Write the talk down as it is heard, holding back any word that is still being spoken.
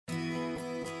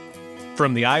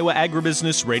From the Iowa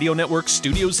Agribusiness Radio Network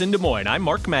studios in Des Moines, I'm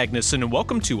Mark Magnuson, and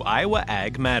welcome to Iowa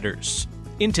Ag Matters.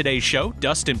 In today's show,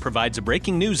 Dustin provides a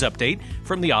breaking news update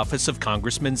from the office of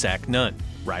Congressman Zach Nunn.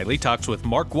 Riley talks with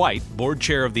Mark White, board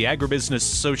chair of the Agribusiness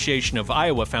Association of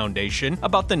Iowa Foundation,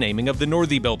 about the naming of the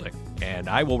Northey building. And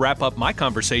I will wrap up my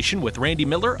conversation with Randy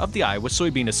Miller of the Iowa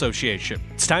Soybean Association.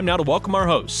 It's time now to welcome our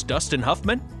hosts, Dustin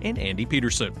Huffman and Andy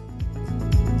Peterson.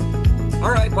 All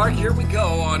right, Mark, here we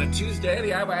go on a Tuesday,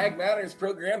 the Iowa Ag Matters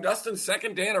program. Dustin,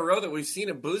 second day in a row that we've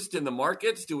seen a boost in the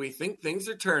markets. Do we think things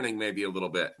are turning maybe a little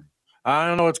bit? I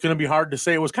don't know. It's going to be hard to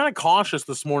say. It was kind of cautious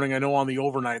this morning, I know, on the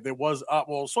overnight. There was up.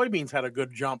 Well, soybeans had a good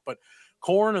jump, but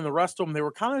corn and the rest of them, they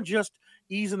were kind of just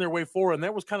easing their way forward, and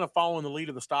that was kind of following the lead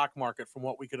of the stock market from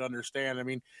what we could understand. I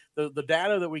mean, the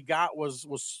data that we got was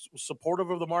supportive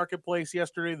of the marketplace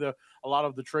yesterday, a lot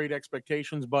of the trade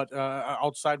expectations, but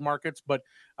outside markets, but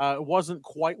it wasn't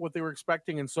quite what they were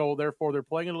expecting, and so therefore they're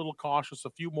playing it a little cautious. A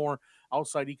few more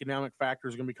outside economic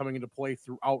factors are going to be coming into play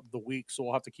throughout the week, so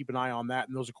we'll have to keep an eye on that,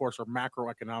 and those, of course, are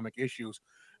macroeconomic issues.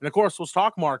 And, of course, we'll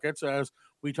talk markets as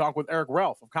we talk with Eric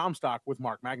Ralph of Comstock with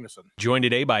Mark Magnuson. Joined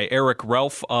today by Eric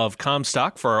Ralph of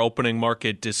Comstock for our opening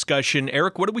market discussion.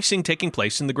 Eric, what are we seeing taking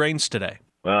place in the grains today?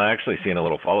 Well, actually seeing a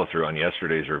little follow-through on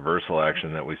yesterday's reversal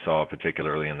action that we saw,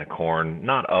 particularly in the corn.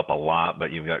 Not up a lot,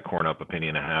 but you've got corn up a penny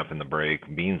and a half in the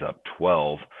break, beans up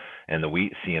 12, and the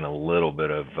wheat seeing a little bit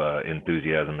of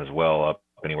enthusiasm as well, up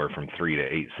anywhere from 3 to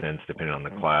 8 cents, depending on the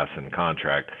class and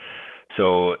contract.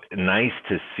 So nice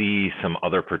to see some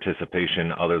other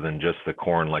participation other than just the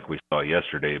corn like we saw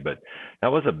yesterday. But that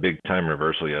was a big time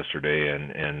reversal yesterday,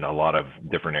 and a lot of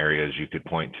different areas you could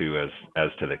point to as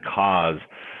to the cause.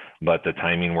 But the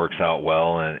timing works out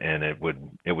well, and it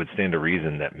would stand to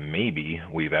reason that maybe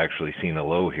we've actually seen a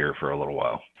low here for a little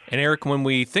while. And Eric, when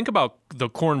we think about the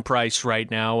corn price right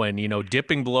now and,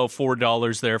 dipping below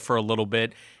 $4 there for a little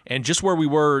bit and just where we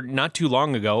were not too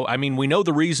long ago, I mean, we know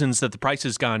the reasons that the price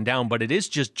has gone down, but it is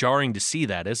just jarring to see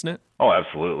that, isn't it? Oh,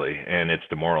 absolutely. And it's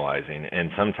demoralizing.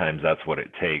 And sometimes that's what it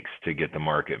takes to get the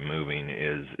market moving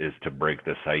is to break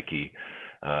the psyche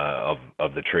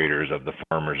of the traders, of the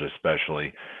farmers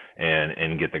especially,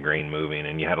 and get the grain moving.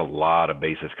 And you had a lot of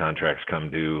basis contracts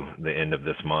come due the end of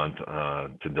this month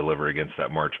to deliver against that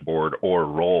March board or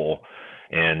roll.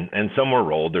 And some were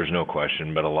rolled, there's no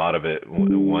question, but a lot of it,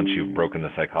 once you've broken the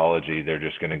psychology, they're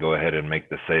just going to go ahead and make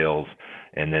the sales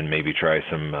and then maybe try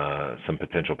some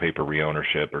potential paper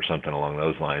reownership or something along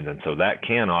those lines. And so that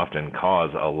can often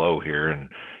cause a low here. And,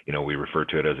 we refer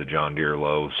to it as a John Deere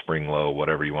low, spring low,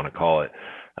 whatever you want to call it.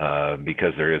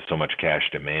 Because there is so much cash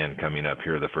demand coming up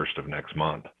here the first of next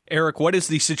month. Eric, what is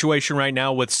the situation right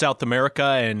now with South America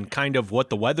and kind of what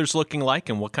the weather's looking like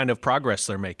and what kind of progress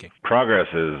they're making? Progress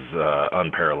is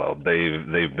unparalleled.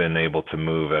 They've been able to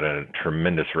move at a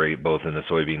tremendous rate, both in the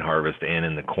soybean harvest and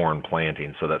in the corn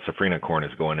planting. So that safrinha corn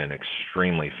is going in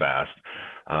extremely fast.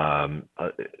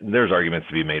 There's arguments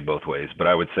to be made both ways, but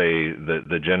I would say that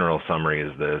the general summary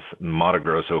is this: Mato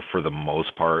Grosso, for the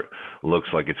most part, looks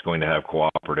like it's going to have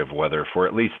cooperative weather for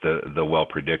at least the well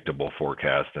predictable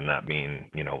forecast, and that being,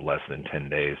 less than 10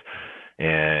 days.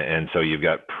 And so you've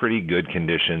got pretty good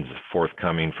conditions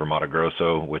forthcoming for Mato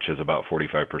Grosso, which is about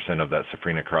 45% of that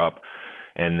safrinha crop.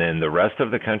 And then the rest of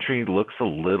the country looks a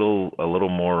little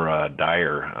more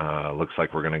dire. Looks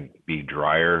like we're going to be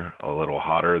drier, a little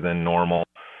hotter than normal,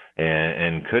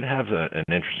 and could have an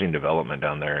interesting development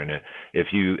down there. And if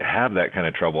you have that kind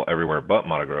of trouble everywhere but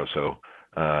Mato Grosso,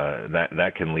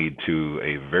 that can lead to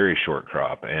a very short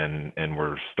crop. And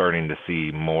we're starting to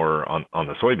see more on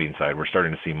the soybean side. We're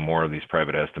starting to see more of these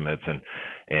private estimates,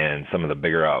 and some of the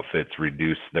bigger outfits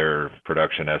reduce their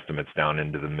production estimates down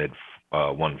into the mid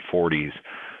 140s,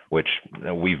 which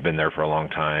we've been there for a long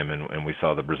time. And we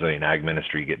saw the Brazilian Ag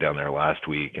Ministry get down there last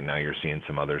week, and now you're seeing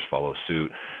some others follow suit.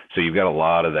 So you've got a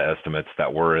lot of the estimates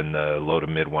that were in the low to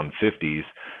mid 150s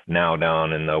now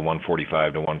down in the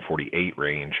 145 to 148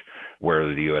 range, where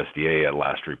the USDA at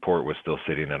last report was still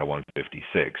sitting at a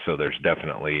 156. So there's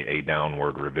definitely a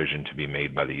downward revision to be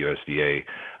made by the USDA.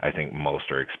 I think most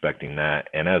are expecting that.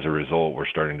 And as a result, we're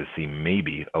starting to see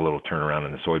maybe a little turnaround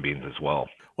in the soybeans as well.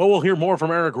 Well, we'll hear more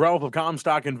from Eric Ralph of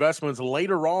Comstock Investments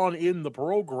later on in the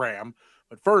program.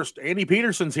 But first, Andy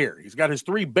Peterson's here. He's got his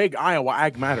 3 big Iowa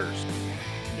Ag Matters.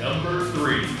 Number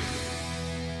 3.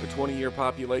 The 20-year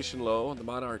population low on the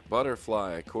monarch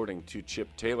butterfly, according to Chip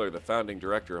Taylor, the founding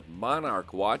director of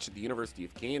Monarch Watch at the University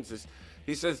of Kansas.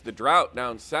 He says the drought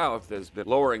down south has been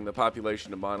lowering the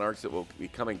population of monarchs that will be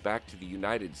coming back to the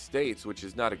United States, which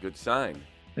is not a good sign.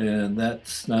 and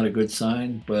that's not a good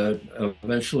sign. But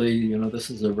eventually, this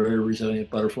is a very resilient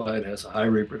butterfly. It has a high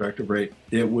reproductive rate.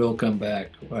 It will come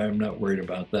back. I'm not worried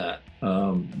about that.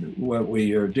 What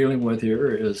we are dealing with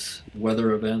here is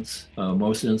weather events.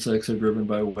 Most insects are driven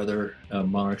by weather.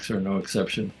 Monarchs are no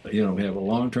exception. We have a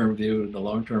long-term view. The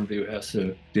long-term view has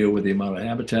to deal with the amount of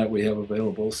habitat we have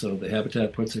available. So the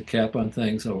habitat puts a cap on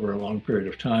things over a long period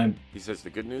of time. He says the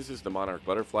good news is the monarch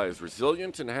butterfly is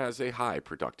resilient and has a high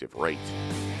productive rate.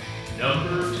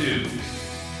 Number 2.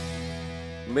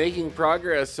 Making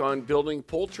progress on building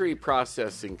poultry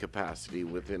processing capacity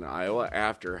within Iowa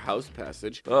after House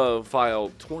passage of File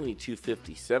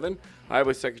 2257.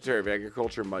 Iowa Secretary of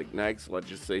Agriculture Mike Nagg's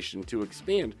legislation to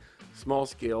expand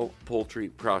small-scale poultry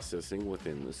processing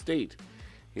within the state.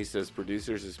 He says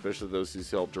producers, especially those who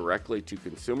sell directly to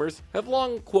consumers, have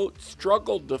long, quote,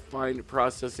 struggled to find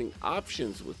processing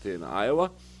options within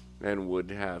Iowa and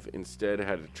would have instead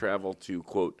had to travel to,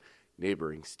 quote,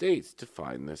 neighboring states to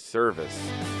find this service.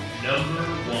 Number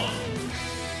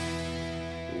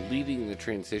 1. Leading the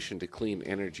transition to clean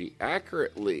energy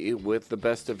accurately with the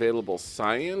best available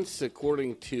science,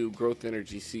 according to Growth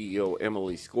Energy CEO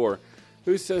Emily Score,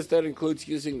 who says that includes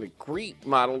using the GREET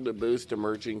model to boost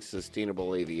emerging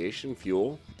sustainable aviation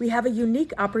fuel. We have a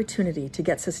unique opportunity to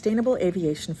get sustainable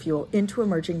aviation fuel into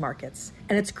emerging markets,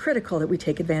 and it's critical that we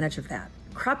take advantage of that.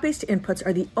 Crop-based inputs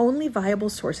are the only viable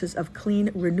sources of clean,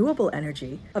 renewable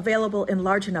energy available in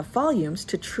large enough volumes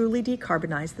to truly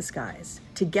decarbonize the skies.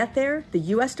 To get there, the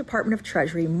U.S. Department of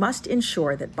Treasury must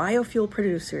ensure that biofuel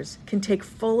producers can take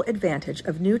full advantage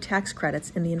of new tax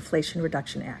credits in the Inflation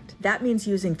Reduction Act. That means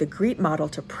using the GREET model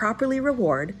to properly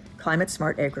reward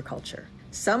climate-smart agriculture.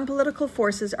 Some political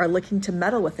forces are looking to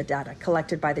meddle with the data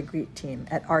collected by the GREET team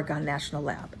at Argonne National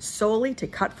Lab, solely to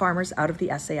cut farmers out of the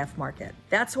SAF market.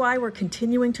 That's why we're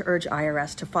continuing to urge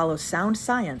IRS to follow sound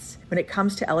science when it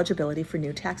comes to eligibility for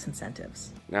new tax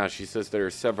incentives. Now, she says there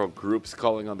are several groups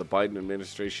calling on the Biden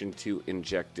administration to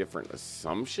inject different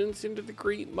assumptions into the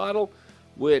GREET model,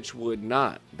 which would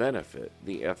not benefit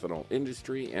the ethanol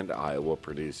industry and Iowa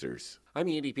producers. I'm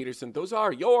Andy Peterson. Those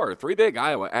are your 3 big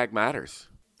Iowa Ag Matters.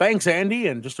 Thanks, Andy.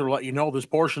 And just to let you know, this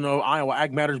portion of Iowa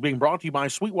Ag Matters being brought to you by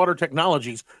Sweetwater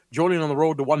Technologies, joining on the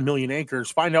road to 1 million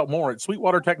acres. Find out more at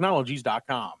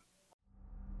sweetwatertechnologies.com.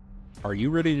 Are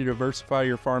you ready to diversify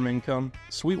your farm income?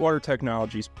 Sweetwater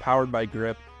Technologies, powered by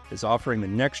GRIP, is offering the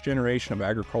next generation of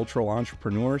agricultural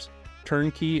entrepreneurs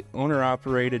turnkey,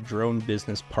 owner-operated drone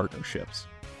business partnerships.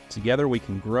 Together, we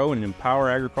can grow and empower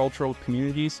agricultural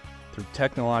communities through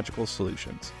technological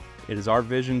solutions. It is our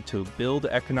vision to build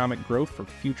economic growth for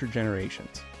future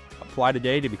generations. Apply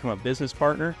today to become a business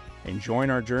partner and join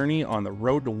our journey on the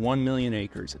road to 1 million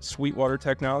acres at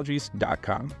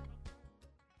sweetwatertechnologies.com.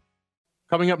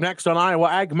 Coming up next on Iowa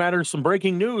Ag Matters, some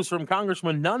breaking news from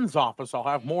Congressman Nunn's office. I'll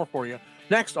have more for you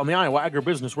next on the Iowa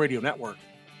Agribusiness Radio Network.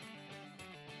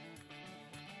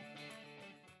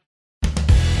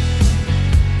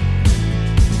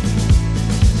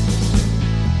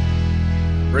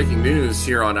 Breaking news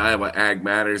here on Iowa Ag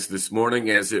Matters this morning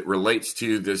as it relates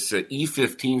to this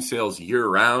E15 sales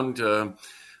year-round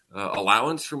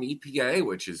allowance from EPA,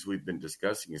 which, as we've been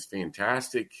discussing, is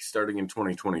fantastic starting in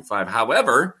 2025.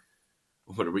 However,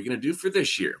 what are we going to do for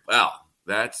this year? Well,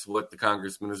 that's what the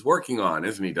congressman is working on,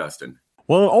 isn't he, Dustin?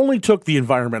 Well, it only took the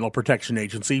Environmental Protection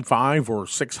Agency 500 or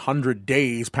 600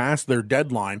 days past their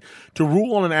deadline to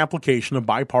rule on an application of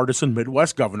bipartisan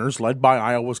Midwest governors led by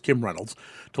Iowa's Kim Reynolds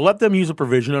to let them use a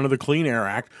provision under the Clean Air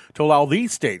Act to allow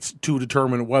these states to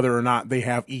determine whether or not they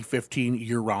have E15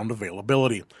 year-round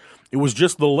availability. It was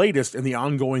just the latest in the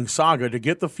ongoing saga to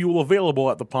get the fuel available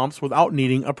at the pumps without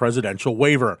needing a presidential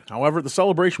waiver. However, the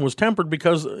celebration was tempered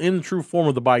because, in the true form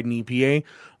of the Biden EPA,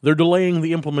 they're delaying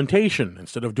the implementation.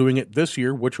 Instead of doing it this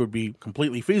year, which would be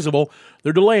completely feasible,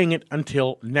 they're delaying it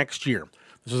until next year.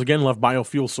 This has again left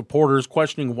biofuel supporters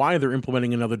questioning why they're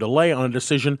implementing another delay on a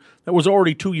decision that was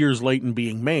already 2 years late in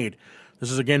being made. This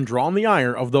has again drawn the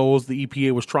ire of those the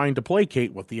EPA was trying to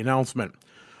placate with the announcement.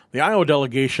 The Iowa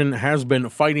delegation has been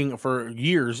fighting for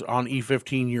years on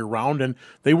E15 year-round, and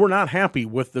they were not happy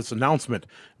with this announcement.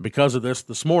 Because of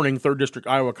this morning, 3rd District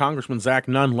Iowa Congressman Zach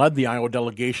Nunn led the Iowa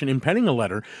delegation in penning a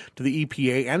letter to the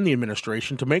EPA and the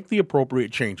administration to make the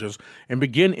appropriate changes and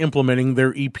begin implementing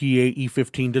their EPA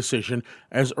E15 decision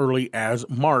as early as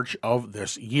March of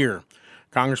this year.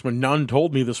 Congressman Nunn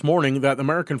told me this morning that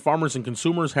American farmers and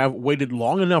consumers have waited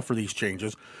long enough for these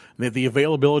changes, and that the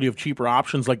availability of cheaper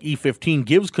options like E15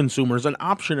 gives consumers an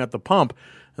option at the pump,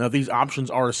 and that these options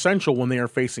are essential when they are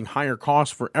facing higher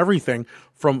costs for everything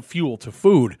from fuel to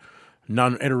food.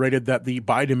 Nunn iterated that the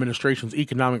Biden administration's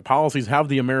economic policies have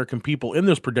the American people in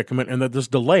this predicament and that this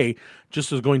delay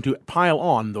just is going to pile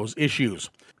on those issues.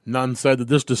 Nunn said that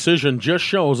this decision just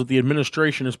shows that the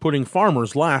administration is putting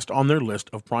farmers last on their list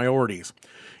of priorities.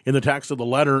 In the text of the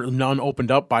letter, Nunn opened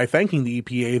up by thanking the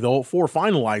EPA, though, for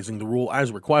finalizing the rule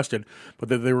as requested, but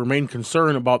that they remain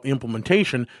concerned about the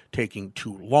implementation taking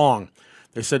too long.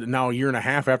 They said that now a year and a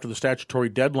half after the statutory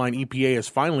deadline, EPA has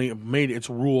finally made its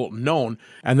rule known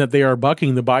and that they are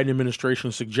bucking the Biden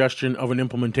administration's suggestion of an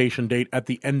implementation date at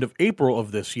the end of April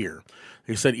of this year.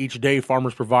 They said each day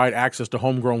farmers provide access to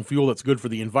homegrown fuel that's good for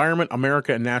the environment,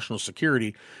 America, and national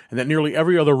security, and that nearly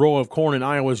every other row of corn in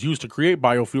Iowa is used to create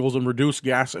biofuels and reduce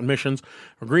gas emissions,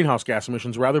 or greenhouse gas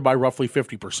emissions, rather, by roughly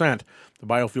 50%. The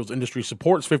biofuels industry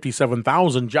supports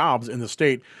 57,000 jobs in the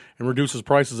state and reduces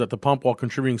prices at the pump while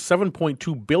contributing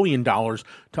 $7.2 billion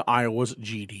to Iowa's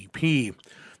GDP.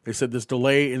 They said this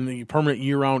delay in the permanent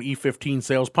year-round E15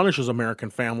 sales punishes American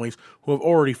families who have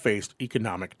already faced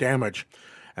economic damage.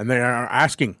 And they are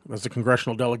asking, as a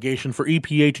congressional delegation, for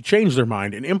EPA to change their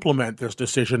mind and implement this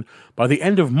decision by the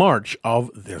end of March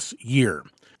of this year.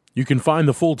 You can find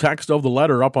the full text of the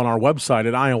letter up on our website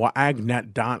at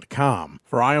iowaagnet.com.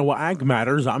 For Iowa Ag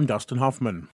Matters, I'm Dustin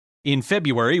Huffman. In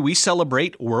February, we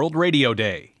celebrate World Radio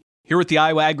Day. Here at the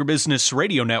Iowa Agribusiness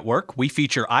Radio Network, we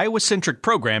feature Iowa-centric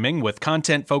programming with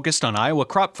content focused on Iowa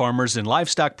crop farmers and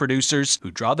livestock producers who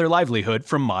draw their livelihood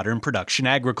from modern production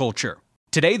agriculture.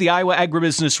 Today, the Iowa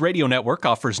Agribusiness Radio Network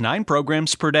offers 9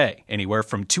 programs per day, anywhere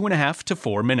from 2.5 to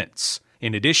 4 minutes.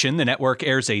 In addition, the network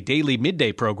airs a daily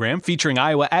midday program featuring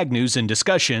Iowa ag news and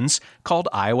discussions called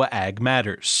Iowa Ag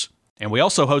Matters. And we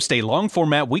also host a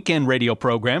long-format weekend radio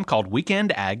program called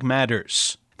Weekend Ag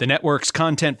Matters. The network's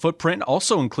content footprint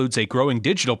also includes a growing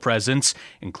digital presence,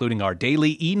 including our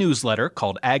daily e-newsletter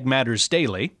called Ag Matters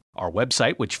Daily, our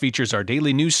website, which features our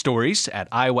daily news stories at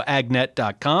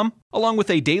iowaagnet.com, along with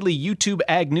a daily YouTube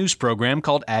ag news program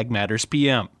called Ag Matters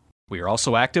PM. We are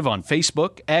also active on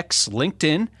Facebook, X,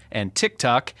 LinkedIn, and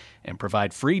TikTok, and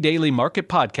provide free daily market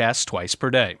podcasts twice per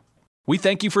day. We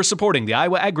thank you for supporting the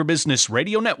Iowa Agribusiness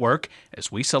Radio Network as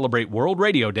we celebrate World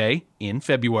Radio Day in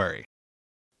February.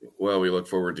 Well, we look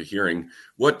forward to hearing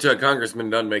what Congressman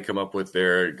Nunn may come up with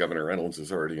there. Governor Reynolds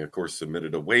has already, of course,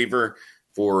 submitted a waiver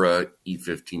for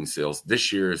E15 sales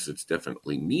this year, as it's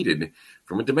definitely needed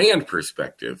from a demand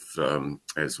perspective,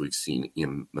 as we've seen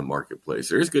in the marketplace.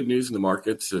 There is good news in the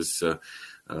markets, as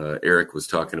Eric was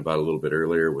talking about a little bit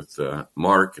earlier with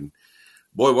Mark. And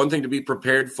boy, one thing to be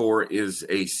prepared for is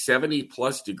a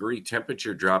 70-plus degree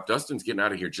temperature drop. Dustin's getting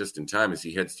out of here just in time as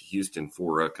he heads to Houston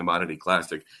for Commodity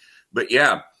Classic. But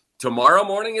yeah, tomorrow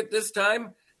morning at this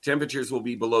time, temperatures will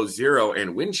be below zero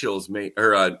and wind chills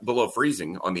below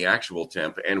freezing on the actual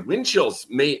temp, and wind chills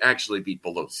may actually be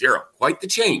below zero. Quite the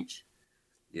change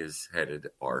is headed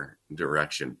our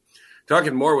direction.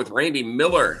 Talking more with Randy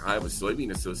Miller, Iowa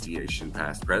Soybean Association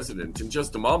past president, in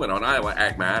just a moment on Iowa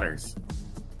Ag Matters.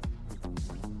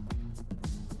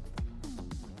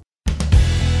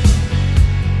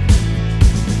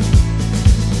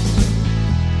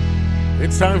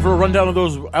 It's time for a rundown of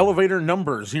those elevator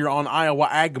numbers here on Iowa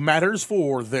Ag Matters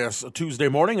for this Tuesday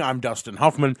morning. I'm Dustin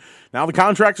Huffman. Now the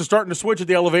contracts are starting to switch at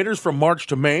the elevators from March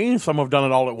to May. Some have done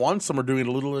it all at once, some are doing it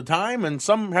a little at a time, and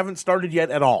some haven't started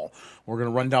yet at all. We're going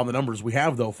to run down the numbers we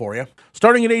have, though, for you.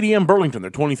 Starting at ADM Burlington,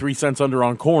 they're 23 cents under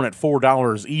on corn at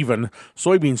 $4 even.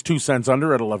 Soybeans 2 cents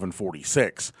under at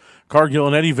 $11.46. Cargill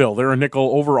and Eddyville, they're a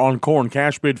nickel over on corn,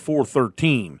 cash bid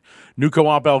 $4.13. New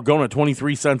Co-op Algona,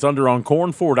 23 cents under on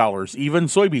corn, $4 even.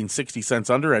 Soybeans 60 cents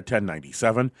under at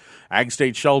 $10.97. Ag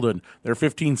State Sheldon, they're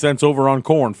 15 cents over on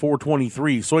corn, $4.23.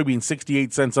 Soybeans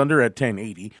 68 cents under at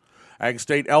 $10.80. Ag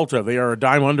State Elta, they are a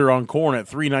dime under on corn at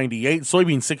 $3.98.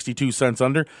 Soybeans 62 cents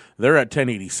under, they're at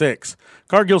 $10.86.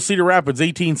 Cargill Cedar Rapids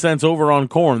 18 cents over on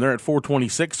corn, they're at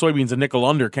 $4.26. Soybeans a nickel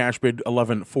under, cash bid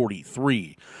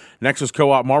 $11.43. Nexus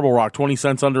Co-op Marble Rock 20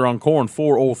 cents under on corn,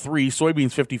 $4.03.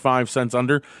 Soybeans 55 cents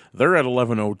under, they're at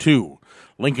 $11.02.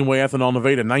 Lincoln Way Ethanol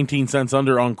Nevada 19 cents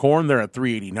under on corn, they're at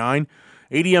 $3.89.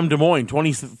 ADM Des Moines,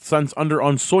 20 cents under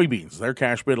on soybeans. Their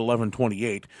cash bid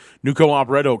 $11.28. New Co-op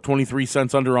Red Oak, 23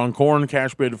 cents under on corn.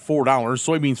 Cash bid $4.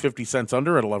 Soybeans 50 cents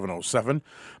under at $11.07.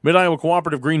 Mid-Iowa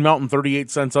Cooperative Green Mountain,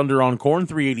 38 cents under on corn,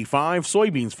 $3.85.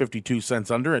 Soybeans 52 cents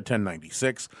under at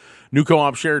 $10.96. New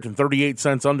Co-op Sheraton, 38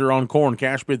 cents under on corn.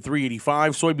 Cash bid $3.85.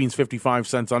 Soybeans 55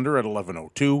 cents under at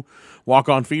 $11.02.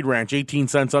 Walk-On Feed Ranch, 18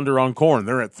 cents under on corn.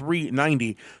 They're at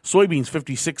 $3.90. Soybeans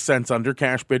 56 cents under.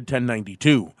 Cash bid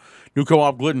 $10.92. New Co-op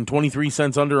Co-op Glidden 23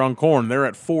 cents under on corn. They're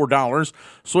at $4.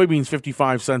 Soybeans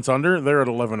 55 cents under. They're at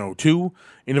 $11.02.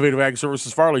 Innovative Ag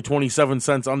Services Farley 27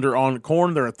 cents under on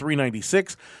corn. They're at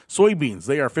 $3.96. Soybeans,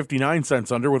 they are 59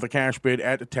 cents under with a cash bid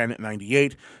at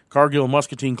 $10.98. Cargill and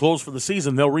Muscatine closed for the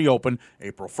season. They'll reopen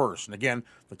April 1st. And again,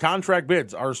 the contract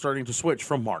bids are starting to switch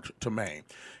from March to May.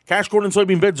 Cash corn and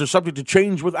soybean bids are subject to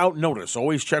change without notice.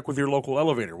 Always check with your local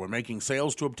elevator when making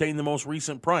sales to obtain the most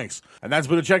recent price. And that's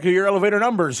been a check of your elevator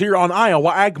numbers here on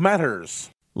Iowa Ag Matters.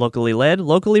 Locally led,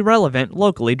 locally relevant,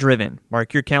 locally driven.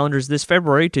 Mark your calendars this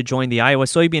February to join the Iowa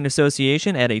Soybean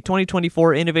Association at a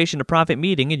 2024 Innovation to Profit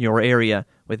meeting in your area.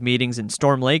 With meetings in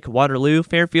Storm Lake, Waterloo,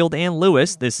 Fairfield, and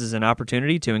Lewis, this is an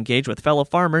opportunity to engage with fellow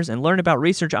farmers and learn about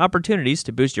research opportunities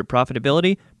to boost your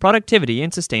profitability, productivity,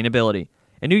 and sustainability.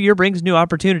 A new year brings new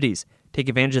opportunities. Take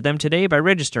advantage of them today by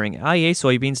registering at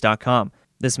iasoybeans.com.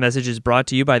 This message is brought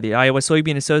to you by the Iowa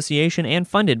Soybean Association and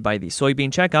funded by the Soybean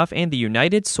Checkoff and the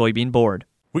United Soybean Board.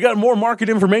 We got more market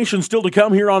information still to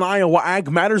come here on Iowa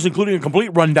Ag Matters, including a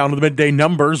complete rundown of the midday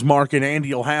numbers. Mark and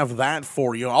Andy will have that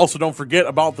for you. Also, don't forget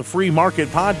about the free market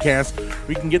podcast.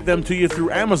 We can get them to you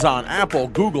through Amazon, Apple,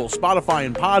 Google, Spotify,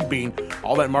 and Podbean.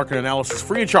 All that market analysis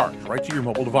free of charge right to your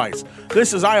mobile device.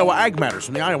 This is Iowa Ag Matters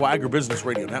from the Iowa Agribusiness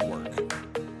Radio Network.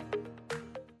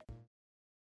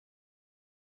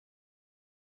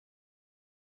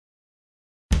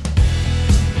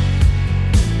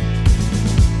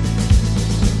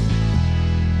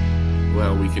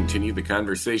 Well, we continue the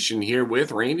conversation here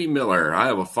with Randy Miller,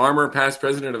 Iowa farmer, past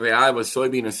president of the Iowa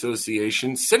Soybean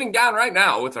Association, sitting down right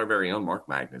now with our very own Mark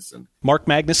Magnuson. Mark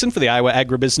Magnuson for the Iowa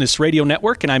Agribusiness Radio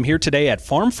Network, and I'm here today at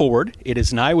Farm Forward. It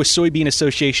is an Iowa Soybean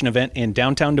Association event in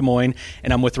downtown Des Moines,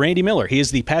 and I'm with Randy Miller. He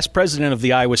is the past president of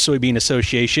the Iowa Soybean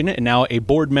Association and now a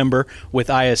board member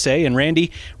with ISA. And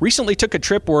Randy, recently took a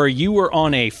trip where you were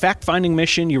on a fact-finding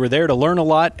mission. You were there to learn a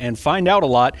lot and find out a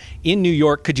lot in New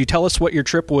York. Could you tell us what your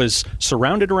trip was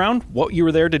surrounded around, what you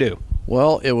were there to do?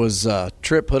 Well, it was a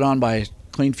trip put on by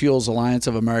Clean Fuels Alliance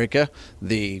of America.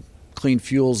 The Clean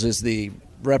Fuels is the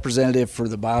representative for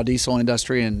the biodiesel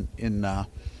industry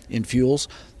in fuels.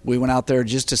 We went out there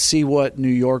just to see what New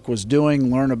York was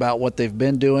doing, learn about what they've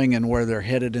been doing and where they're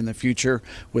headed in the future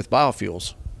with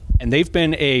biofuels. And they've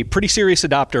been a pretty serious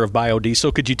adopter of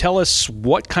biodiesel. Could you tell us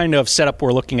what kind of setup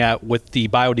we're looking at with the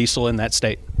biodiesel in that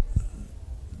state?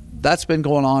 That's been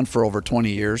going on for over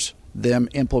 20 years, them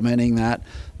implementing that.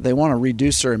 They want to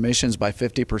reduce their emissions by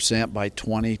 50% by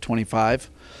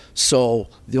 2025. So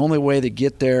the only way to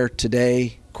get there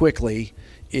today quickly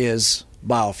is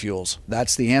biofuels.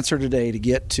 That's the answer today to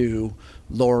get to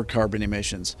lower carbon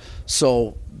emissions.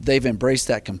 So they've embraced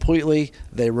that completely.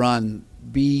 They run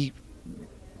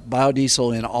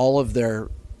biodiesel in all of their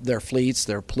fleets,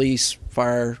 their police,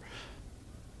 fire,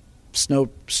 snow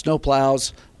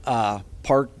plows,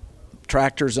 park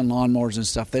tractors and lawnmowers and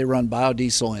stuff. They run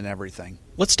biodiesel in everything.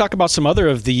 Let's talk about some other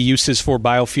of the uses for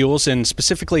biofuels and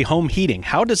specifically home heating.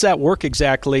 How does that work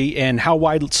exactly, and how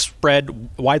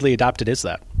widely adopted is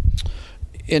that?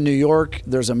 In New York,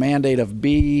 there's a mandate of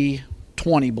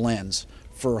B20 blends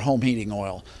for home heating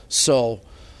oil. So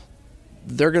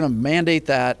they're going to mandate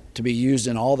that to be used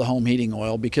in all the home heating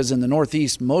oil because in the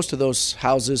Northeast, most of those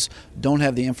houses don't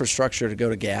have the infrastructure to go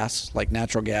to gas, like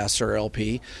natural gas or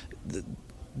LP.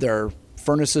 There are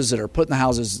furnaces that are put in the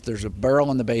houses. There's a barrel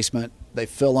in the basement. They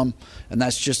fill them, and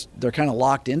that's just, they're kind of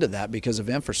locked into that because of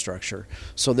infrastructure.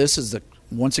 So this is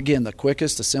once again, the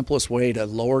quickest, the simplest way to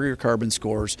lower your carbon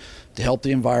scores to help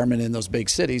the environment in those big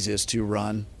cities is to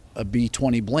run a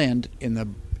B20 blend in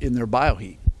their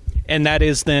bioheat. And that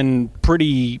is then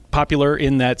pretty popular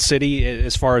in that city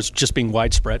as far as just being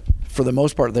widespread? For the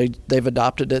most part, they've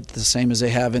adopted it the same as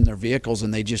they have in their vehicles,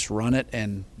 and they just run it,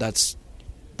 and that's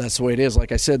the way it is.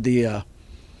 Like I said,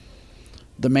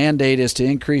 the mandate is to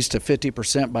increase to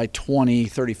 50% by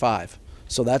 2035.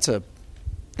 So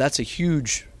that's a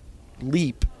huge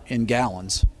leap in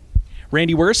gallons.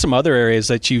 Randy, where are some other areas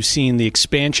that you've seen the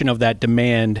expansion of that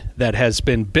demand that has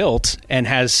been built and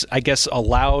has, I guess,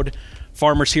 allowed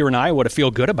farmers here in Iowa to feel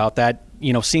good about that,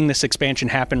 seeing this expansion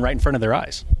happen right in front of their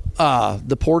eyes?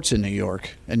 The ports in New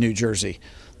York and New Jersey,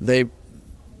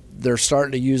 they're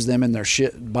starting to use them in their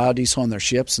biodiesel on their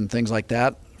ships and things like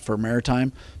that for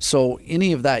maritime. So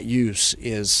any of that use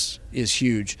is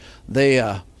huge.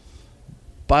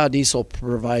 Biodiesel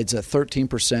provides a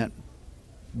 13%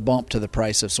 bump to the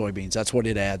price of soybeans. That's what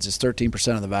it adds, is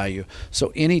 13% of the value.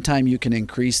 So anytime you can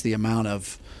increase the amount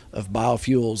of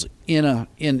biofuels in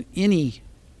any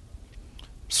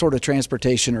sort of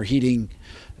transportation or heating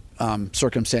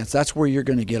circumstance, that's where you're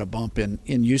going to get a bump in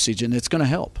usage, and it's going to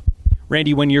help.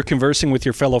 Randy, when you're conversing with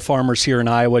your fellow farmers here in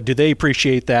Iowa, do they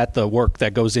appreciate that, the work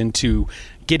that goes into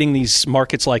getting these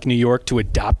markets like New York to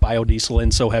adopt biodiesel in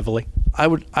so heavily? I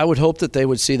would hope that they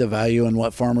would see the value in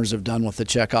what farmers have done with the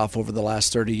checkoff over the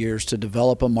last 30 years to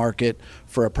develop a market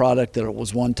for a product that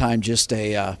was one time just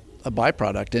a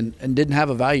byproduct and didn't have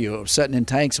a value. It was sitting in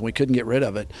tanks and we couldn't get rid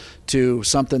of it, to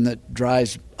something that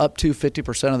drives up to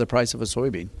 50% of the price of a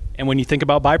soybean. And when you think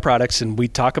about byproducts, and we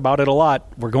talk about it a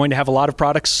lot, we're going to have a lot of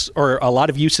products or a lot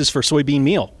of uses for soybean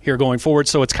meal here going forward.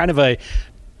 So it's kind of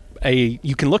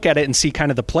you can look at it and see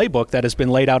kind of the playbook that has been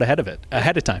laid out ahead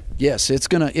of time. Yes, it's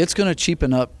gonna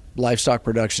cheapen up livestock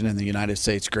production in the United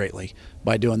States greatly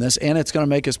by doing this, and it's going to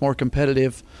make us more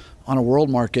competitive on a world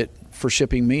market for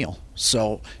shipping meal.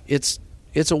 So it's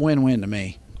a win-win to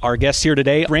me. Our guest here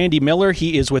today, Randy Miller.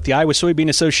 He is with the Iowa Soybean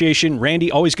Association.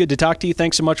 Randy, always good to talk to you.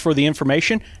 Thanks so much for the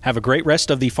information. Have a great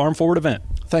rest of the Farm Forward event.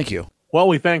 Thank you. Well,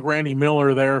 we thank Randy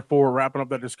Miller there for wrapping up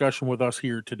that discussion with us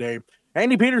here today.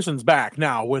 Andy Peterson's back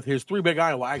now with his 3 Big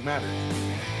Iowa Ag Matters.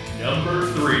 Number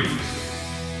 3.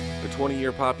 The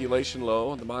 20-year population low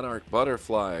on the monarch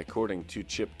butterfly, according to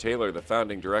Chip Taylor, the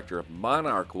founding director of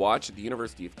Monarch Watch at the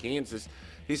University of Kansas.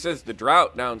 He says the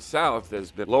drought down south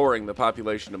has been lowering the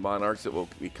population of monarchs that will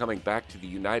be coming back to the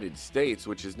United States,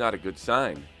 which is not a good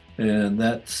sign. And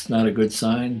that's not a good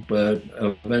sign, but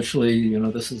eventually,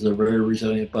 this is a very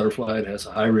resilient butterfly. It has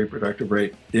a high reproductive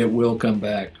rate. It will come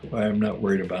back. I'm not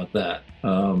worried about that.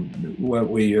 What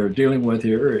we are dealing with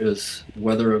here is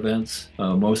weather events.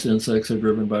 Most insects are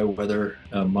driven by weather.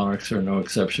 Monarchs are no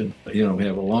exception. We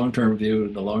have a long-term view.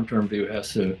 The long-term view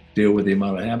has to deal with the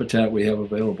amount of habitat we have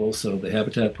available. So the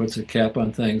habitat puts a cap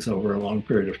on things over a long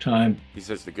period of time. He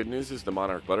says the good news is the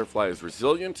monarch butterfly is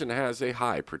resilient and has a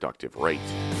high productive rate.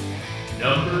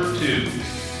 Number 2.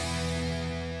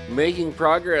 Making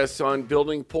progress on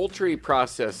building poultry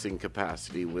processing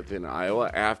capacity within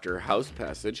Iowa after House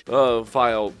passage of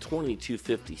File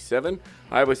 2257,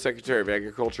 Iowa Secretary of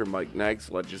Agriculture Mike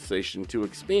Nagg's legislation to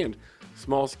expand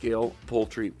small-scale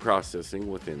poultry processing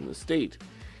within the state.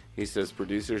 He says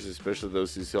producers, especially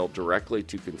those who sell directly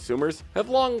to consumers, have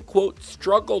long, quote,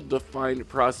 struggled to find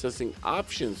processing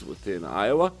options within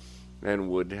Iowa and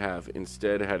would have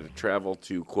instead had to travel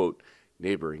to, quote,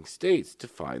 neighboring states to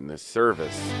find this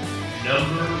service.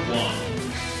 Number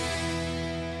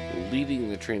 1. Leading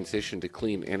the transition to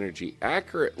clean energy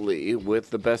accurately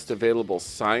with the best available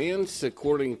science,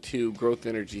 according to Growth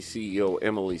Energy CEO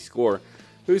Emily Score,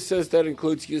 who says that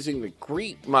includes using the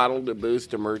GREET model to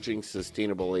boost emerging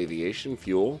sustainable aviation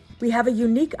fuel. We have a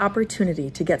unique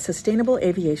opportunity to get sustainable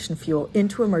aviation fuel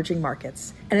into emerging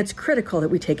markets, and it's critical that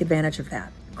we take advantage of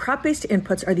that. Crop-based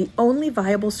inputs are the only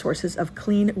viable sources of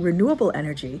clean, renewable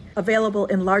energy available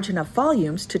in large enough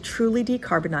volumes to truly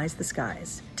decarbonize the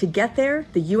skies. To get there,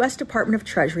 the U.S. Department of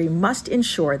Treasury must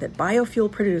ensure that biofuel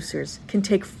producers can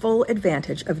take full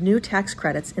advantage of new tax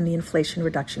credits in the Inflation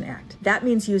Reduction Act. That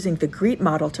means using the GREET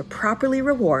model to properly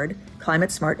reward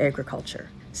climate-smart agriculture.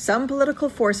 Some political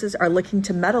forces are looking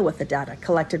to meddle with the data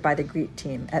collected by the GREET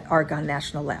team at Argonne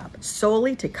National Lab,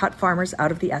 solely to cut farmers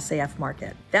out of the SAF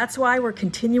market. That's why we're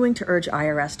continuing to urge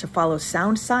IRS to follow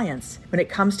sound science when it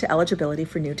comes to eligibility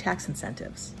for new tax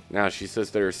incentives. Now, she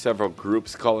says there are several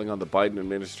groups calling on the Biden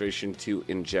administration to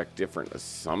inject different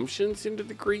assumptions into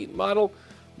the GREET model,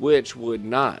 which would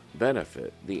not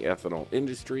benefit the ethanol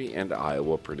industry and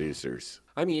Iowa producers.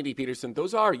 I'm Andy Peterson.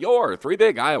 Those are your 3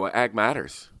 Big Iowa Ag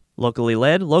Matters. Locally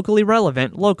led, locally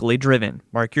relevant, locally driven.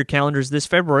 Mark your calendars this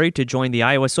February to join the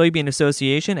Iowa Soybean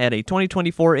Association at a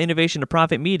 2024 Innovation to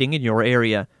Profit meeting in your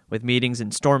area. With meetings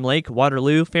in Storm Lake,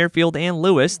 Waterloo, Fairfield, and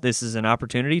Lewis, this is an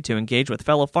opportunity to engage with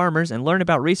fellow farmers and learn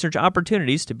about research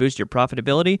opportunities to boost your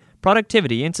profitability,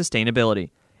 productivity, and sustainability.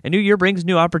 A new year brings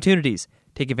new opportunities.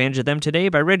 Take advantage of them today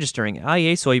by registering at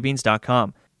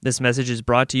iasoybeans.com. This message is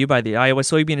brought to you by the Iowa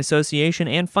Soybean Association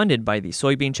and funded by the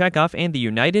Soybean Checkoff and the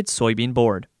United Soybean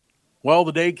Board. Well,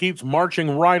 the day keeps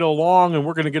marching right along, and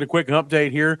we're going to get a quick update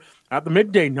here at the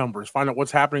midday numbers, find out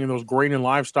what's happening in those grain and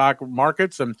livestock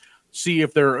markets, and see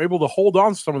if they're able to hold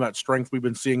on to some of that strength we've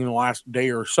been seeing in the last day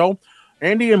or so.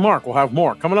 Andy and Mark will have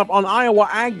more coming up on Iowa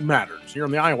Ag Matters here on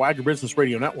the Iowa Agribusiness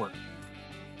Radio Network.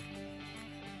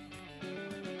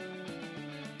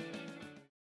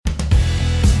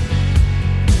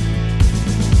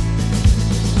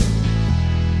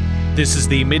 This is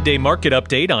the Midday Market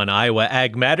Update on Iowa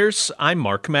Ag Matters. I'm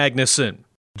Mark Magnuson.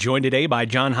 Joined today by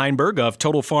John Heinberg of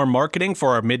Total Farm Marketing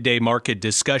for our Midday Market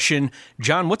discussion.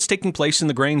 John, what's taking place in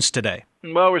the grains today?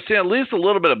 Well, we're seeing at least a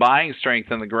little bit of buying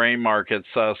strength in the grain markets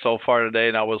so far today.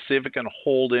 Now, we'll see if it can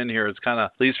hold in here. It's kind of,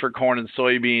 at least for corn and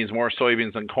soybeans, more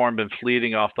soybeans than corn been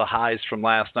fleeting off the highs from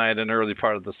last night and early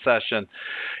part of the session.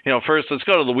 First, let's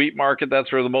go to the wheat market.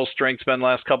 That's where the most strength's been the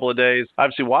last couple of days.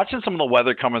 Obviously, watching some of the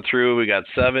weather coming through. We got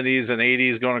 70s and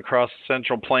 80s going across the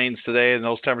central plains today, and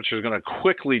those temperatures are going to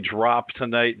quickly drop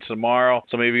tonight and tomorrow.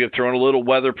 So maybe you're throwing a little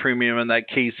weather premium in that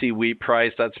KC wheat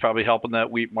price. That's probably helping that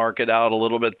wheat market out a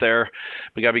little bit there.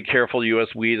 We got to be careful.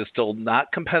 U.S. wheat is still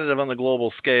not competitive on the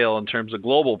global scale in terms of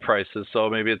global prices, so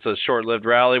maybe it's a short-lived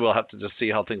rally. We'll have to just see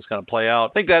how things kind of play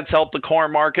out. I think that's helped the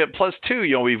corn market. Plus, too,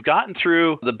 we've gotten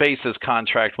through the basis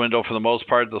contract window for the most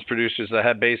part. Those producers that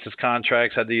had basis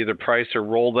contracts had to either price or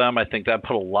roll them. I think that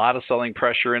put a lot of selling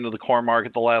pressure into the corn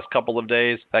market the last couple of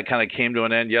days. That kind of came to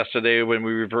an end yesterday when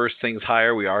we reversed things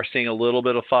higher. We are seeing a little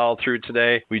bit of follow through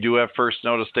today. We do have first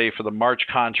notice day for the March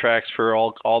contracts for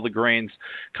all the grains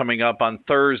coming up on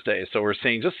Thursday. So we're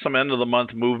seeing just some end of the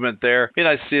month movement there. Be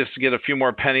nice to see us get a few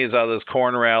more pennies out of this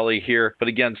corn rally here. But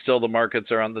again, still the markets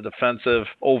are on the defensive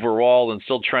overall and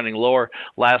still trending lower.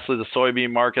 Lastly, the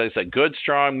soybean market, like I said, good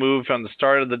strong move from the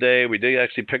start of the day. We did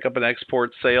actually pick up an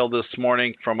export sale this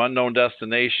morning from unknown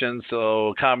destinations. So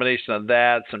a combination of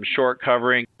that, some short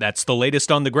covering. That's the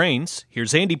latest on the grains.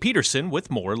 Here's Andy Peterson with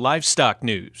more livestock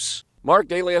news. Mark,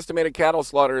 daily estimated cattle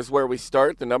slaughter is where we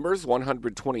start. The numbers,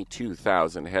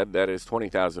 122,000 head. That is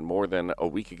 20,000 more than a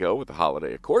week ago with the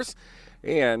holiday, of course,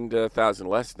 and 1,000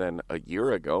 less than a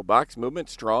year ago. Box movement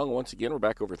strong. Once again, we're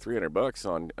back over $300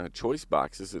 on choice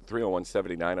boxes at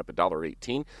 $301.79, up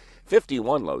 $1.18.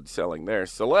 51 loads selling there.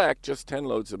 Select, just 10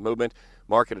 loads of movement.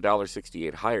 Market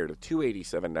 $1.68 higher to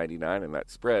 $287.99, and that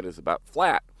spread is about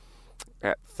flat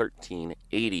at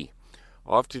 $13.80.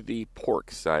 Off to the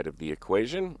pork side of the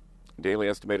equation. Daily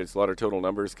estimated slaughter total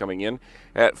numbers coming in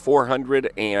at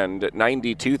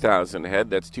 492,000 head.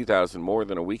 That's 2,000 more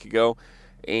than a week ago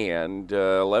and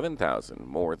 11,000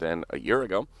 more than a year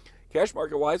ago. Cash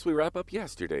market-wise, we wrap up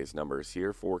yesterday's numbers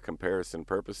here for comparison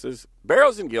purposes.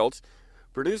 Barrows and gilts,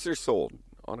 producers sold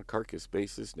on a carcass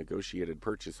basis, negotiated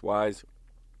purchase-wise.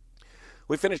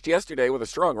 We finished yesterday with a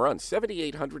strong run,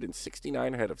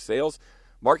 7,869 head of sales.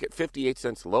 Market 58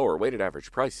 cents lower, weighted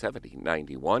average price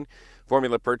 $70.91.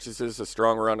 Formula purchases a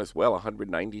strong run as well,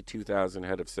 192,000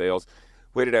 head of sales.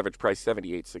 Weighted average price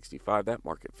 $78.65. That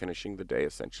market finishing the day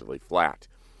essentially flat.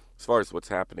 As far as what's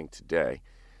happening today,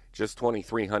 just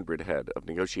 2,300 head of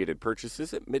negotiated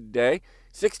purchases at midday,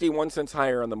 61 cents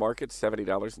higher on the market,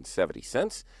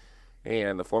 $70.70.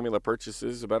 And the formula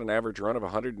purchases about an average run of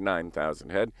 109,000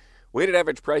 head. Weighted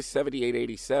average price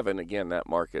 $78.87. Again, that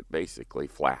market basically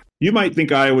flat. You might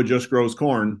think Iowa just grows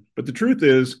corn, but the truth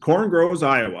is corn grows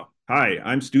Iowa. Hi,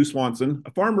 I'm Stu Swanson,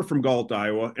 a farmer from Galt,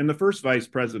 Iowa, and the first vice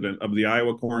president of the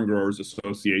Iowa Corn Growers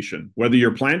Association. Whether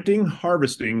you're planting,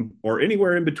 harvesting, or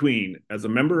anywhere in between, as a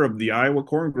member of the Iowa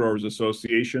Corn Growers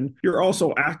Association, you're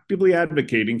also actively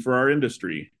advocating for our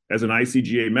industry. As an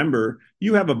ICGA member,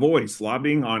 you have a voice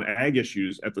lobbying on ag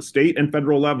issues at the state and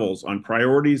federal levels on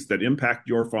priorities that impact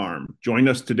your farm. Join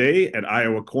us today at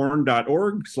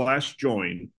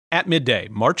iowacorn.org/join. At midday,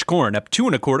 March corn up 2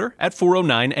 1/4 at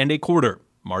 $4.09 1/4.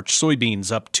 March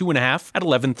soybeans up 2 1/2 at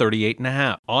 $11.38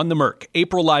 1/2. On the Merc,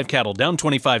 April live cattle down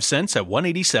 25 cents at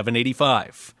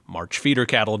 $187.85. March feeder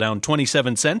cattle down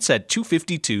 27 cents at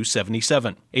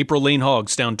 $252.77. April lean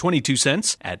hogs down 22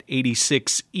 cents at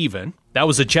 86 even. That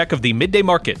was a check of the midday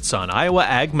markets on Iowa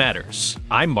Ag Matters.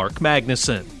 I'm Mark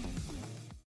Magnuson.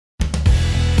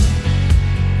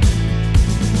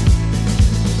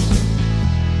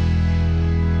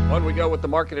 On we go with the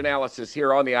market analysis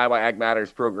here on the Iowa Ag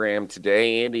Matters program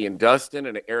today. Andy and Dustin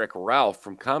and Eric Ralph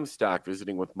from Comstock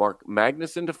visiting with Mark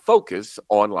Magnuson to focus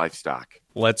on livestock.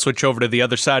 Let's switch over to the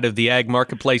other side of the ag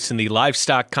marketplace in the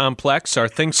livestock complex. Are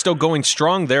things still going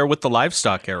strong there with the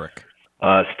livestock, Eric?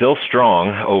 Still strong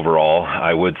overall.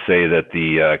 I would say that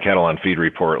the cattle on feed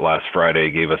report last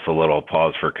Friday gave us a little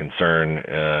pause for concern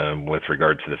with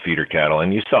regard to the feeder cattle,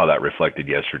 and you saw that reflected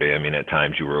yesterday. I mean, at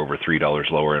times you were over $3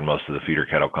 lower in most of the feeder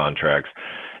cattle contracts,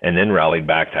 and then rallied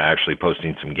back to actually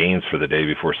posting some gains for the day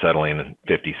before settling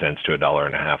 50 cents to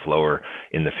 $1.50 lower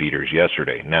in the feeders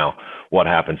yesterday. Now, what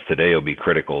happens today will be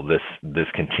critical. This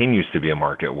continues to be a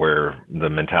market where the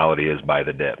mentality is buy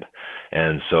the dip.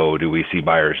 And so do we see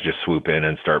buyers just swoop in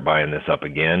and start buying this up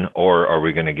again, or are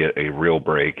we going to get a real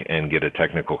break and get a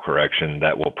technical correction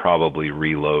that will probably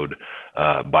reload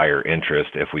buyer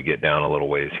interest if we get down a little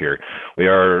ways here? We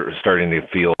are starting to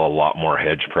feel a lot more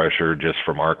hedge pressure just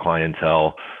from our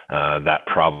clientele. That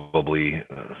probably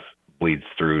bleeds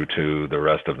through to the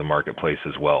rest of the marketplace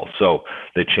as well. So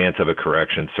the chance of a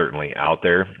correction certainly out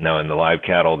there. Now in the live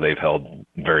cattle, they've held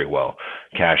very well.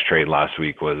 Cash trade last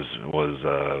week was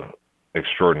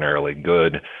extraordinarily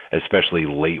good, especially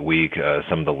late week.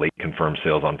 Some of the late confirmed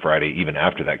sales on Friday, even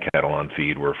after that cattle on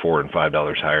feed, were $4 and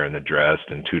 $5 higher in the dressed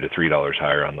and $2 to $3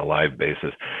 higher on the live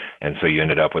basis. And so you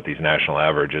ended up with these national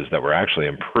averages that were actually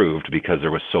improved because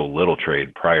there was so little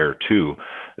trade prior to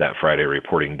that Friday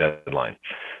reporting deadline.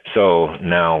 So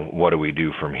now what do we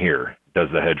do from here? Does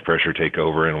the hedge pressure take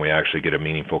over and we actually get a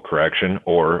meaningful correction,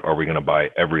 or are we going to buy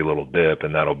every little dip?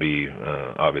 And that'll be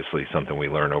obviously something we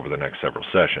learn over the next several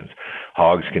sessions.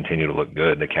 Hogs continue to look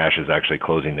good. The cash is actually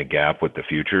closing the gap with the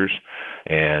futures,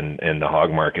 and the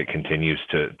hog market continues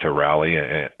to rally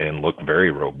and look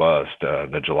very robust.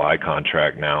 The July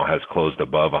contract now has closed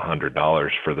above $100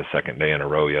 for the second day in a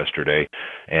row yesterday,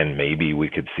 and maybe we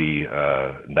could see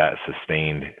that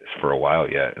sustained for a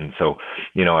while yet. And so,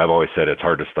 I've always said it's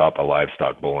hard to stop a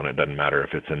livestock bull, and it doesn't matter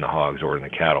if it's in the hogs or in the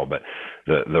cattle. But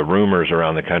the rumors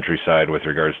around the countryside with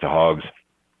regards to hogs,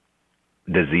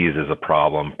 disease is a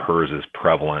problem, PRRS is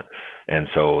prevalent, and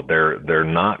so they're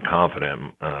not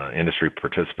confident. Industry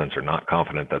participants are not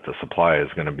confident that the supply is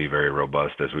going to be very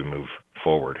robust as we move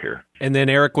forward here. And then,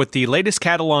 Eric, with the latest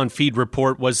cattle on feed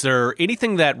report, was there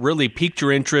anything that really piqued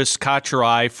your interest, caught your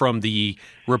eye from the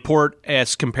report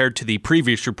as compared to the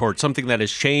previous report? Something that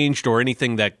has changed, or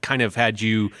anything that kind of had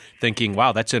you thinking,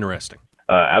 wow, that's interesting?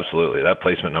 Absolutely. That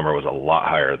placement number was a lot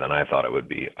higher than I thought it would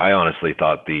be. I honestly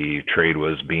thought the trade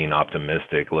was being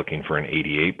optimistic, looking for an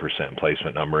 88%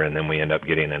 placement number, and then we end up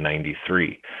getting a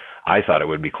 93. I thought it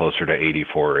would be closer to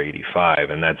 84 or 85,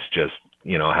 and that's just,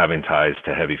 having ties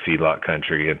to heavy feedlot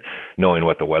country and knowing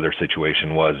what the weather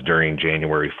situation was during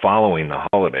January following the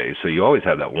holidays. So you always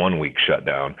have that 1 week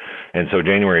shutdown. And so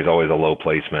January is always a low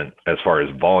placement as far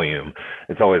as volume.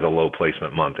 It's always a low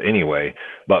placement month anyway,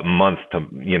 but month to,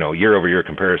 year over year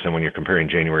comparison, when you're comparing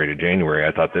January to January,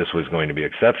 I thought this was going to be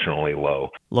exceptionally low.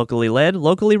 Locally led,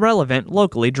 locally relevant,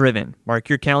 locally driven. Mark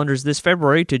your calendars this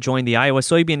February to join the Iowa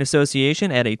Soybean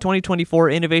Association at a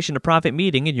 2024 Innovation to Profit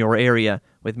meeting in your area.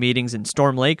 With meetings in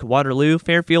Storm Lake, Waterloo,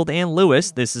 Fairfield, and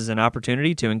Lewis, this is an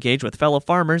opportunity to engage with fellow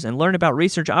farmers and learn about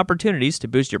research opportunities to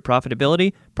boost your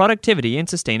profitability, productivity, and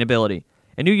sustainability.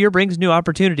 A new year brings new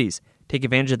opportunities. Take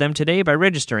advantage of them today by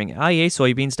registering at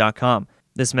iasoybeans.com.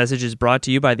 This message is brought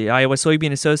to you by the Iowa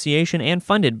Soybean Association and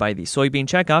funded by the Soybean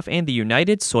Checkoff and the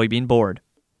United Soybean Board.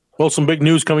 Well, some big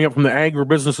news coming up from the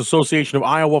Agribusiness Association of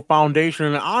Iowa Foundation,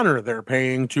 an honor they're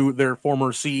paying to their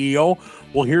former CEO.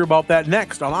 We'll hear about that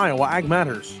next on Iowa Ag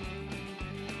Matters.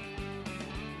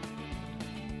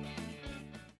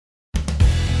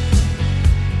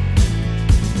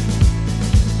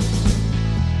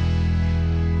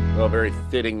 Well, very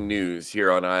fitting news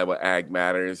here on Iowa Ag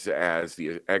Matters, as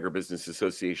the Agribusiness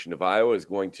Association of Iowa is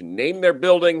going to name their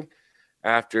building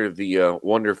after the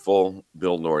wonderful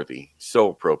Bill Northey. So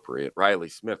appropriate. Riley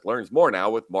Smith learns more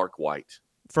now with Mark White.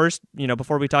 First,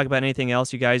 before we talk about anything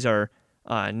else, you guys are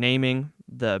naming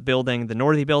the building, the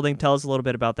Northey building. Tell us a little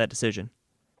bit about that decision.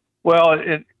 Well,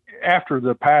 after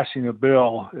the passing of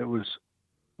Bill, it was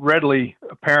readily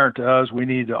apparent to us we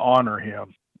needed to honor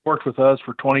him. Worked with us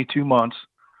for 22 months,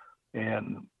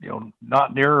 and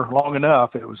not near long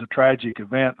enough. It was a tragic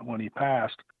event when he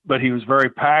passed. But he was very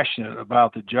passionate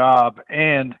about the job,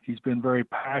 and he's been very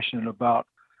passionate about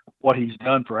what he's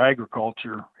done for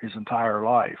agriculture his entire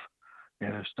life.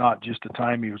 And it's not just the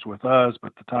time he was with us,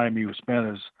 but the time he was spent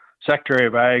as Secretary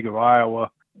of Ag of Iowa,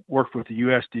 worked with the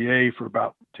USDA for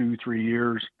about 2-3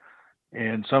 years,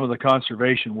 and some of the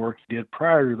conservation work he did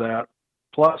prior to that.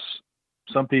 Plus,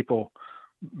 some people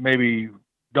maybe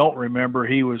don't remember,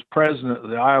 he was president of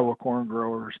the Iowa Corn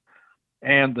Growers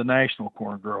and the National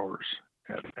Corn Growers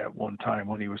at one time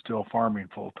when he was still farming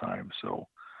full time. So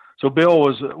Bill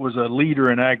was a leader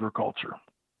in agriculture.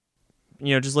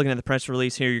 Just looking at the press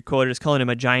release here, you're quoted as calling him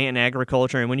a giant in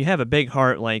agriculture. And when you have a big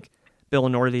heart like Bill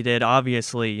Northey did,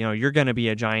 obviously, you're going to be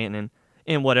a giant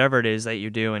in whatever it is that you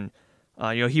do. And,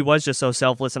 he was just so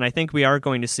selfless. And I think we are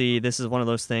going to see, this is one of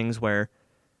those things where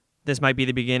this might be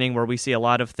the beginning where we see a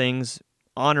lot of things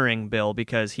honoring Bill,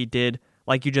 because he did,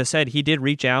 like you just said, he did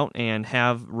reach out and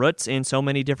have roots in so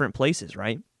many different places,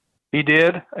 right? He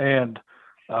did, and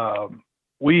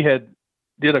we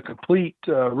did a complete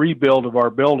rebuild of our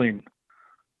building,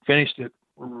 finished it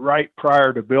right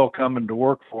prior to Bill coming to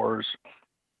work for us,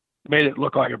 made it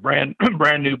look like a brand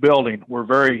new building. We're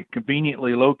very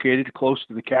conveniently located close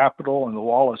to the Capitol and the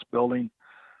Wallace building,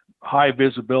 high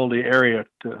visibility area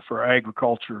for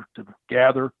agriculture to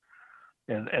gather,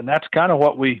 and that's kind of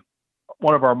what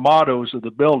one of our mottos of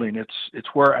the building. It's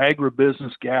where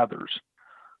agribusiness gathers.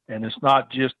 And it's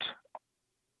not just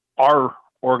our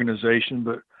organization,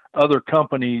 but other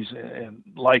companies and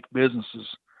like businesses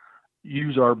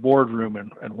use our boardroom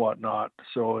and whatnot.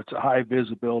 So it's a high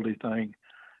visibility thing.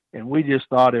 And we just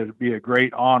thought it would be a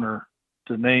great honor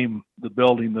to name the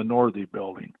building the Northey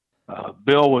building.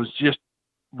 Bill was just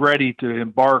ready to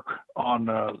embark on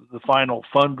the final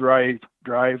fund drive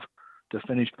to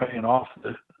finish paying off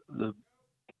the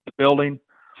building.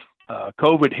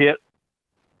 COVID hit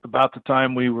about the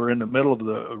time we were in the middle of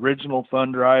the original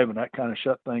fund drive, and that kind of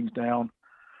shut things down.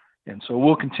 And so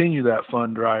we'll continue that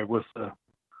fund drive with the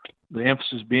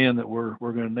emphasis being that we're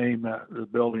going to name the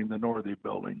building the Northey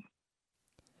building.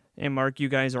 And Mark, you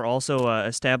guys are also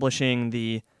establishing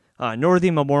the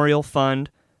Northey Memorial Fund.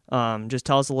 Just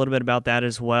tell us a little bit about that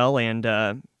as well, and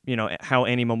how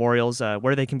any memorials,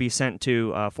 where they can be sent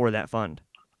to for that fund.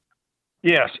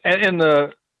 Yes, and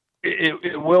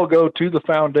it will go to the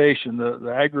foundation. The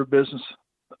Agribusiness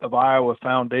of Iowa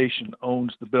Foundation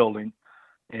owns the building,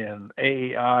 and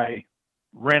AAI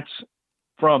rents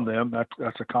from them.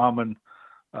 That's a common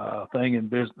thing in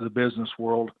the business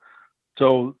world.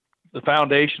 So the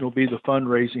foundation will be the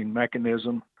fundraising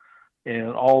mechanism,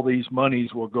 and all these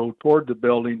monies will go toward the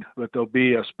building, but there'll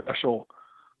be a special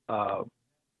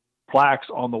plaques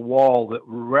on the wall that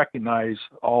will recognize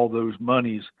all those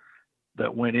monies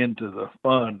that went into the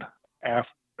fund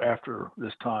after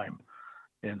this time.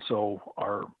 And so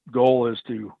our goal is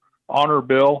to honor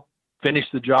Bill, finish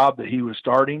the job that he was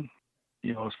starting,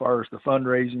 as far as the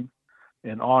fundraising,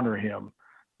 and honor him.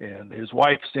 And his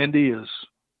wife, Cindy, is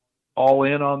all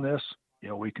in on this.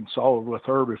 We consulted with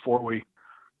her before we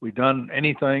done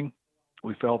anything.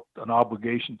 We felt an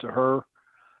obligation to her,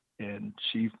 and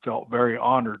she felt very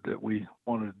honored that we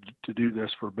wanted to do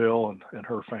this for Bill and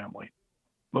her family.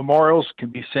 Memorials can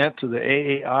be sent to the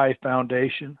AAI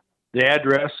Foundation. The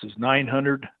address is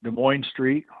 900 Des Moines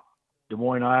Street, Des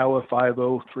Moines, Iowa,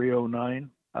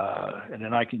 50309. And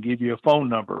then I can give you a phone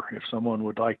number if someone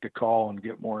would like to call and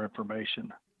get more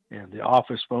information. And the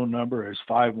office phone number is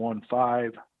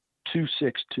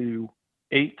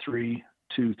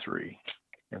 515-262-8323.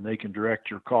 And they can direct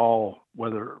your call,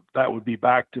 whether that would be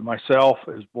back to myself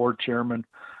as board chairman.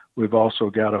 We've also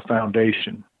got a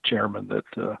foundation chairman that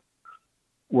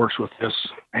works with this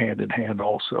hand in hand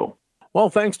also. Well,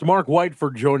 thanks to Mark White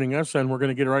for joining us, and we're going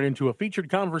to get right into a featured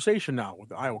conversation now with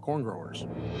the Iowa corn growers.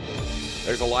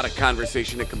 There's a lot of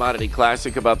conversation at Commodity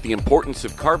Classic about the importance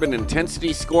of carbon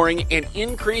intensity scoring and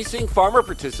increasing farmer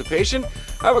participation.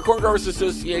 Iowa Corn Growers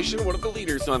Association, one of the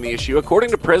leaders on the issue, according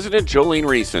to President Jolene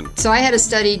Reeson. So I had a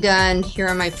study done here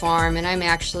on my farm, and I'm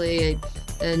actually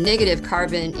a negative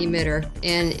carbon emitter,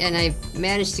 and I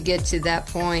managed to get to that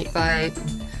point by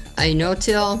I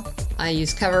no-till, I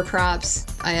use cover crops,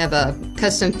 I have a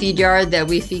custom feed yard that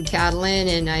we feed cattle in,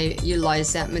 and I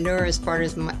utilize that manure as part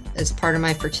of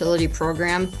my fertility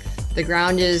program. The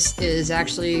ground is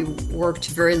actually worked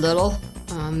very little.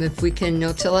 If we can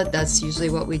no-till it, that's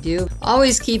usually what we do.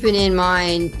 Always keeping in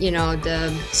mind,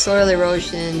 the soil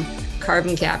erosion,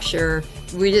 carbon capture.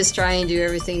 We just try and do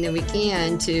everything that we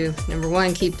can to, number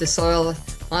one, keep the soil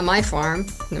on my farm.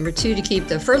 Number two, to keep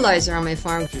the fertilizer on my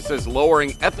farm. She says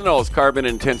lowering ethanol's carbon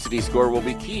intensity score will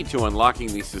be key to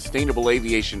unlocking the sustainable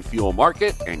aviation fuel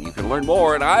market, and you can learn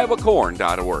more at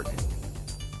iowacorn.org.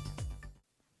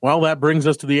 Well, that brings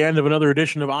us to the end of another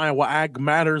edition of Iowa Ag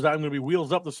Matters. I'm going to be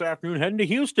wheels up this afternoon, heading to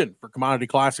Houston for Commodity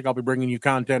Classic. I'll be bringing you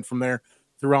content from there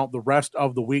throughout the rest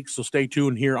of the week, so stay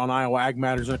tuned here on Iowa Ag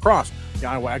Matters and across the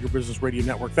Iowa Agribusiness Radio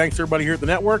Network. Thanks, everybody here at the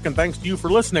network, and thanks to you for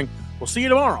listening. We'll see you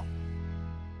tomorrow